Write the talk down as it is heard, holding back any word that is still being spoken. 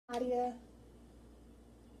Nadia.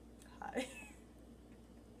 Hi.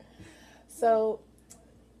 So,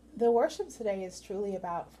 the worship today is truly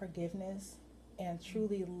about forgiveness and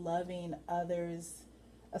truly loving others,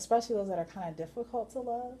 especially those that are kind of difficult to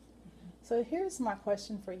love. So, here's my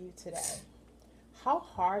question for you today. How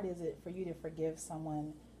hard is it for you to forgive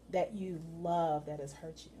someone that you love that has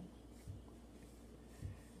hurt you?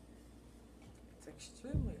 It's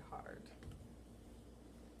extremely hard.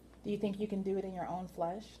 Do you think you can do it in your own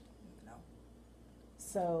flesh? No.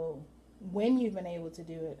 So, when you've been able to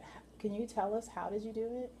do it, can you tell us how did you do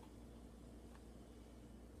it?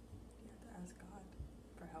 You have to ask God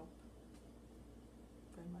for help.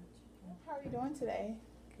 Very much. Yeah. How are you doing today?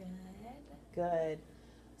 Good. Good.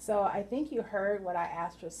 So I think you heard what I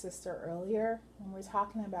asked your sister earlier when we were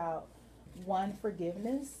talking about one,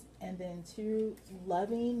 forgiveness, and then two,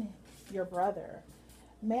 loving your brother.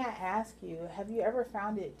 May I ask you, have you ever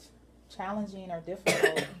found it challenging or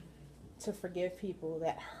difficult to forgive people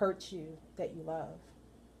that hurt you that you love?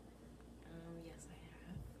 Yes, I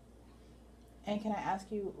have. And can I ask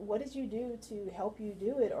you, what did you do to help you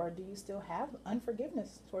do it, or do you still have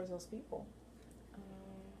unforgiveness towards those people? Um,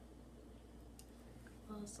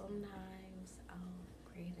 well, sometimes I'll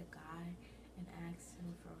pray to God and ask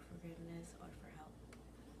Him for forgiveness or for help.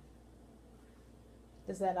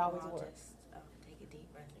 Does that Or always I'll work? just take a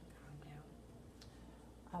deep breath and calm down.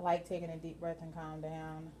 I like taking a deep breath and calm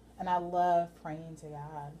down. And I love praying to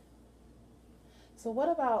God. So, what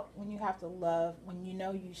about when you have to love, when you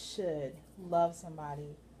know you should love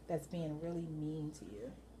somebody that's being really mean to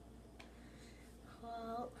you?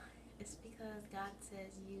 Well, it's because God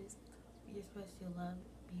says you're supposed to love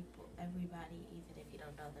people, everybody, even if you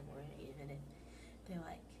don't know them or even if they're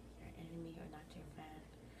like your enemy or not your friend.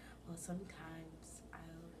 Well, sometimes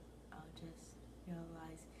I'll just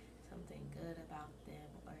realize something good about them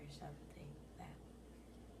or something that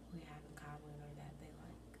we have in common or that they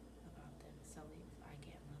like about them, so I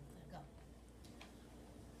can't let them go.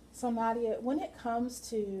 So, Nadia, when it comes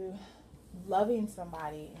to loving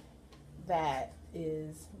somebody that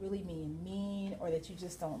is really being mean or that you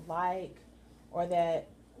just don't like or that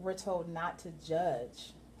we're told not to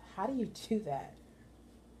judge, how do you do that?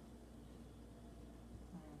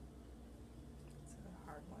 It's a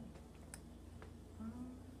hard one. Um,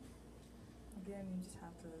 Again, you just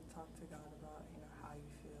have to talk to God about how you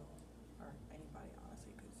feel, or anybody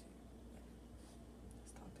honestly, because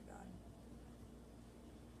just talk to God.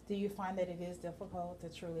 Do you find that it is difficult to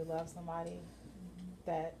truly love somebody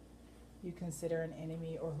that you consider an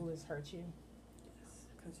enemy or who has hurt you? Yes,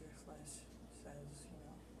 because your flesh says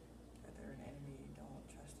that they're an enemy. You don't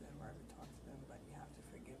trust them or ever talk to them, but you have to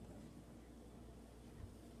forgive them.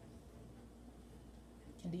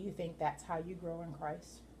 And do you think that's how you grow in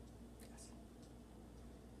Christ? Yes,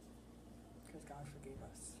 because God forgave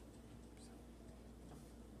us. So,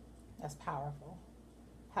 That's powerful.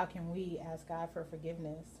 How can we ask God for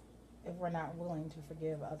forgiveness if we're not willing to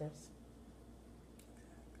forgive others?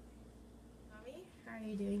 Mommy, how are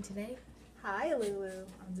you doing today? hi, Lulu.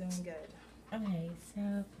 I'm doing good. Okay,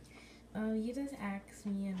 so you just asked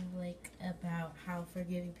me about how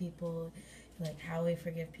forgiving people, like how we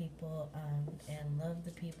forgive people, and love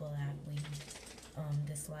the people that we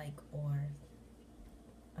dislike or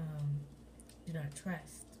um, do not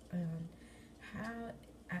trust. How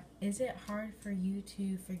is it hard for you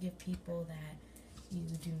to forgive people that you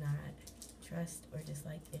do not trust or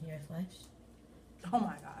dislike in your flesh? Oh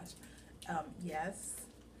my gosh. Yes.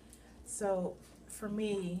 So for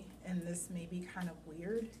me, and this may be kind of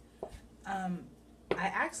weird, um, I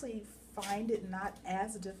actually find it not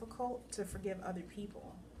as difficult to forgive other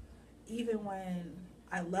people. Even when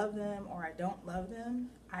I love them or I don't love them,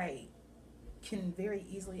 I can very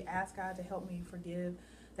easily ask God to help me forgive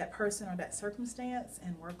that person or that circumstance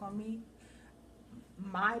and work on me.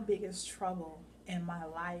 My biggest trouble in my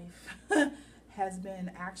life has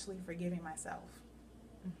been actually forgiving myself.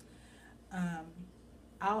 Um,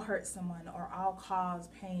 I'll hurt someone or I'll cause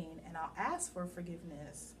pain and I'll ask for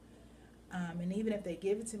forgiveness. And even if they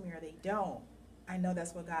give it to me or they don't, I know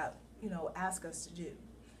that's what God, asks us to do.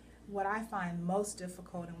 What I find most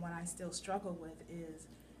difficult and what I still struggle with is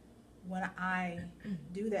when I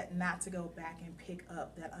do that, not to go back and pick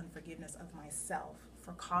up that unforgiveness of myself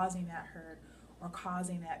for causing that hurt or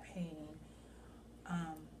causing that pain.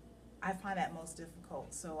 Um, I find that most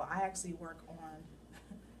difficult. So I actually work on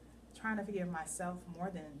trying to forgive myself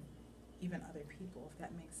more than even other people, if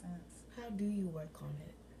that makes sense. How do you work on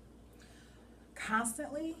it?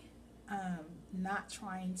 Constantly, not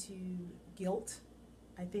trying to guilt.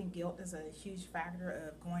 I think guilt is a huge factor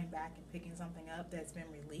of going back and picking something up that's been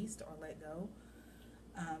released or let go.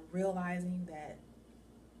 Realizing that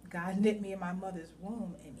God knit me in my mother's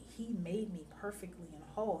womb, and he made me perfectly and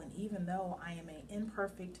whole. And even though I am an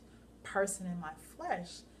imperfect person in my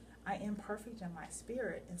flesh, I am perfect in my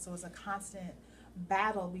spirit. And so it's a constant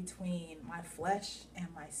battle between my flesh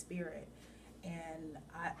and my spirit. And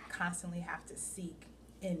I constantly have to seek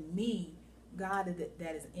in me God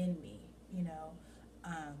that is in me, you know,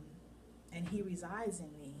 and he resides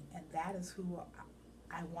in me. And that is who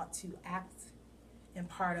I want to act in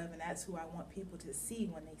part of, and that's who I want people to see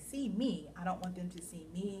when they see me. I don't want them to see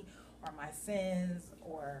me or my sins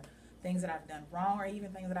or things that I've done wrong or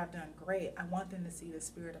even things that I've done great. I want them to see the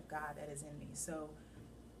Spirit of God that is in me. So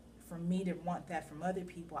for me to want that from other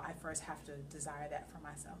people, I first have to desire that for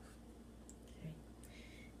myself. Okay.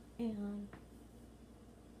 And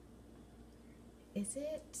is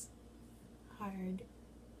it hard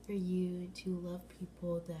for you to love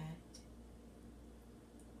people that,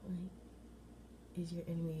 like, is your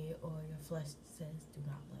enemy or your flesh says do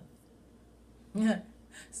not love? Yeah.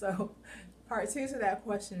 So part two to that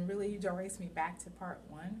question really directs me back to part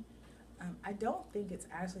one. I don't think it's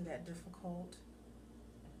actually that difficult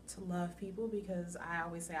to love people, because I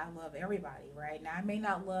always say I love everybody, right? Now, I may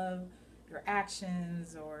not love your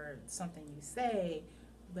actions or something you say,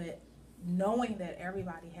 but knowing that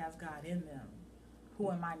everybody has God in them,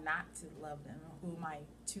 who am I not to love them? Who am I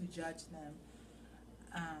to judge them?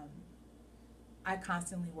 I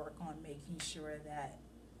constantly work on making sure that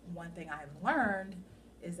one thing I've learned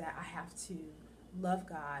is that I have to love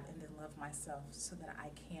God and then love myself so that I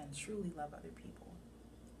can truly love other people.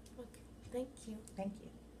 Okay, thank you. Thank you.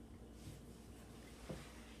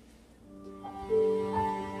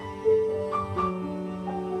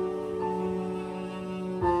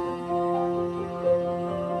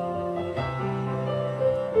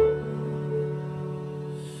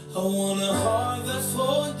 I want a heart that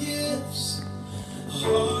forgives, a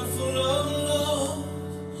heart full of love,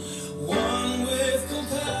 one with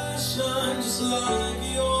compassion just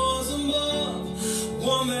like yours above,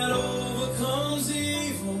 one that overcomes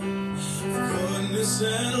evil with goodness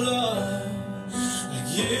and love,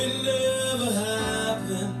 like it never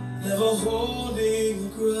happened, never holding a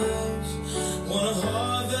grudge. Want a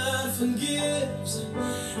heart that forgives,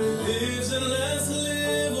 lives and lets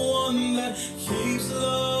live, one that keeps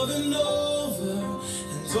loving over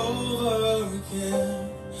and over again,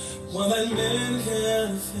 one that men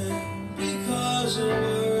can offend because your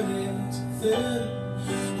word is thin,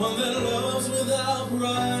 one that loves without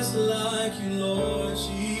price like you, Lord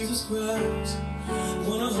Jesus Christ.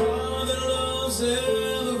 Want a heart that loves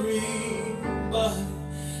everybody,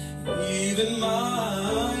 even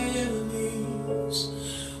my enemies.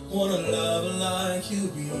 Want a love like you,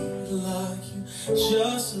 be like you,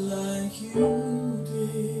 just like you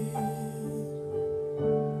did.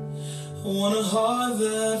 Want a heart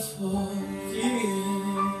that forgives.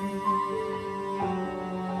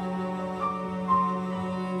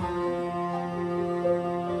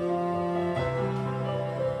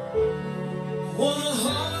 Want a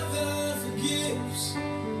heart that forgives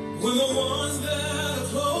when the ones that are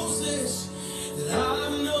closest, that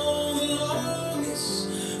I've known the longest,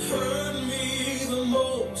 hurt me the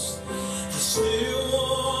most. I still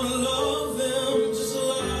want to love them just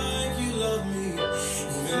like you love me,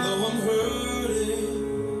 even though I'm hurting.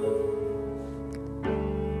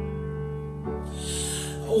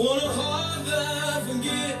 I want a heart that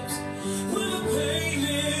forgives when the pain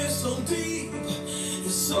is so deep,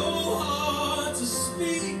 it's so hard to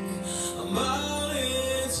speak about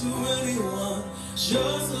it to anyone,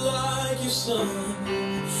 just like your son.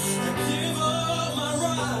 I give up my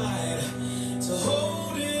right to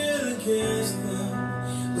hold it against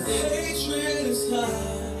them with hatred inside.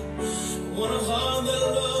 I want a heart that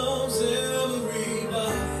loves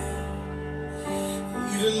everybody,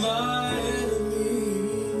 even my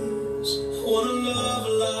enemies. I want to love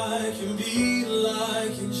like and be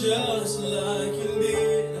like and just like you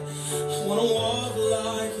did. I want to walk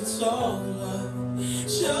like and talk like,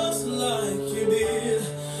 just like you did.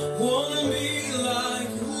 Want to be like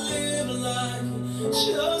and live like,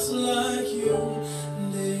 just like you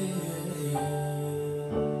did.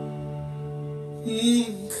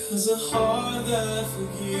 'Cause a heart that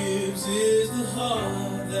forgives is the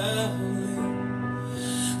heart that will live,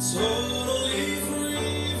 totally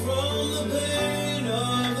free from the pain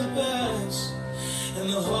of the past. And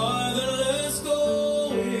the heart that lets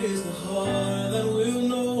go is the heart that will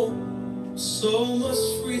know so much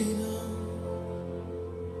freedom.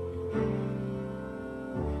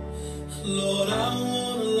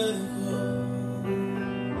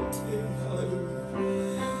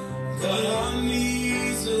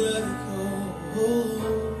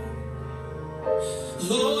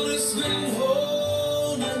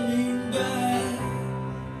 turning back.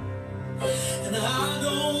 And I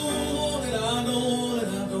don't want it, I don't want it,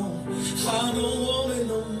 I don't want it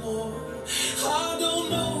no more. I don't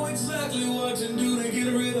know exactly what to do to get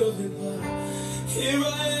rid of it, but here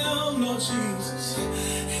I am, Lord Jesus.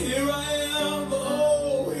 Here I am,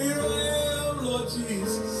 oh, here I am, Lord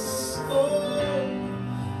Jesus. Oh,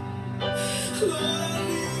 Lord, I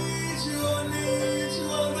need you, I need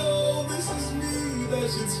you. I know this is me that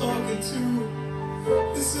you're talking to.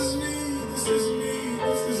 This is me, this is me,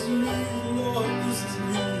 this is me, Lord, this is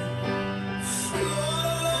me. Lord,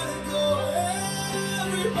 I let it go.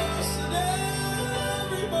 Every person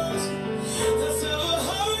that's ever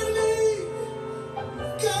hurt me,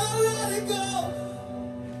 gotta let it go.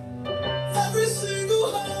 Every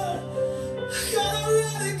single heart, gotta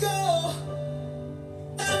let it go.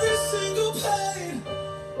 Every single pain,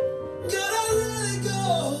 gotta let it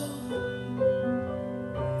go.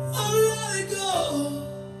 I let it go.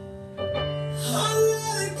 I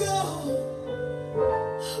let it go.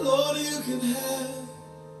 Lord, you can have.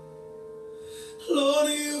 Lord,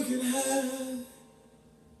 you can have.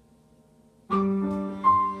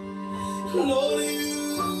 Lord,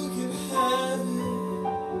 you can have it.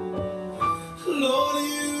 Lord,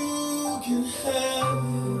 you can have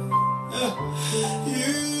it.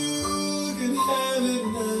 You can have it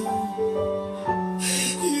now.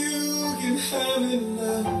 You can have it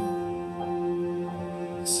now.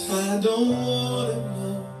 'Cause I don't want it now.